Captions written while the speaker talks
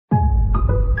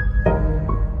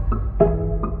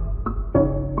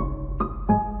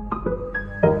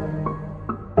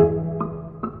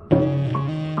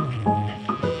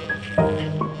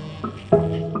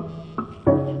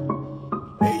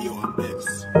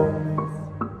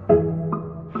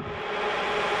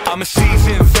I'm a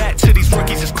seasoned vet, to these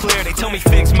rookies it's clear. They tell me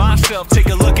fix myself, take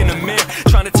a look in the mirror.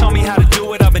 Trying to tell me how to do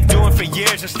what I've been doing for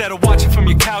years. Instead of watching from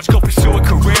your couch, go pursue a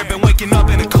career. Been waking up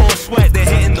in a cold sweat, they're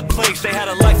hitting the place. They had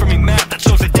a life for me mapped, I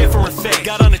chose a different fate.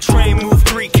 Got on a train, moved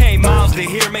 3K miles to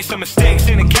here. Made some mistakes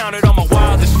and encountered all my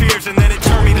wildest fears. And then it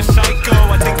turned me to psycho.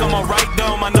 I think I'm alright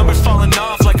though, my numbers falling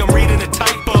off like I'm reading a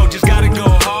typo. Just gotta go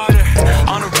harder,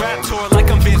 on a rap tour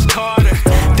like I'm Vince Carter.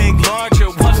 Think larger,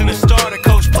 wasn't a starter.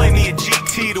 Coach played me a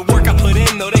GT. The work I put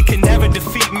in though, they can never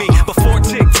defeat me. Before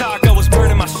TikTok, I was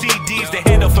burning my CDs. They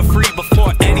hand out for free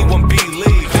before anyone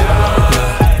believes.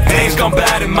 Things gone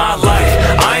bad in my life,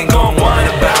 I ain't gon' whine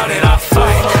about it, I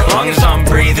fight. Long as I'm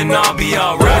breathing, I'll be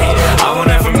alright. I won't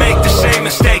ever make the same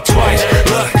mistake twice.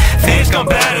 Look, things gone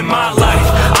bad in my life,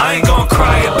 I ain't gon'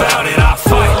 cry about it, I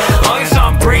fight. Long as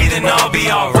I'm breathing, I'll be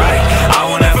alright. I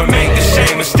won't ever make the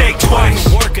same mistake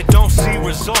twice. Worker don't see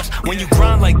results. When you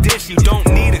grind like this, you don't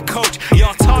need a coach.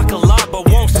 Y'all talk a lot but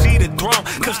won't see the throne,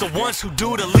 cause the ones who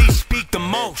do the least speak the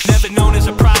most. Never known as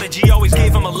a prodigy, always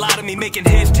gave them a lot of me. Making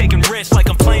hits, taking risks like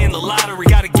I'm playing the lottery.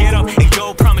 Gotta get up and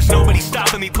go, promise nobody's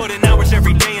stopping me. Putting hours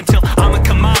every day until I'm a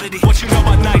commodity. What you know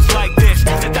about nights like this?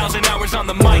 10,000 hours on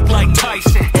the mic like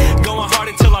Tyson.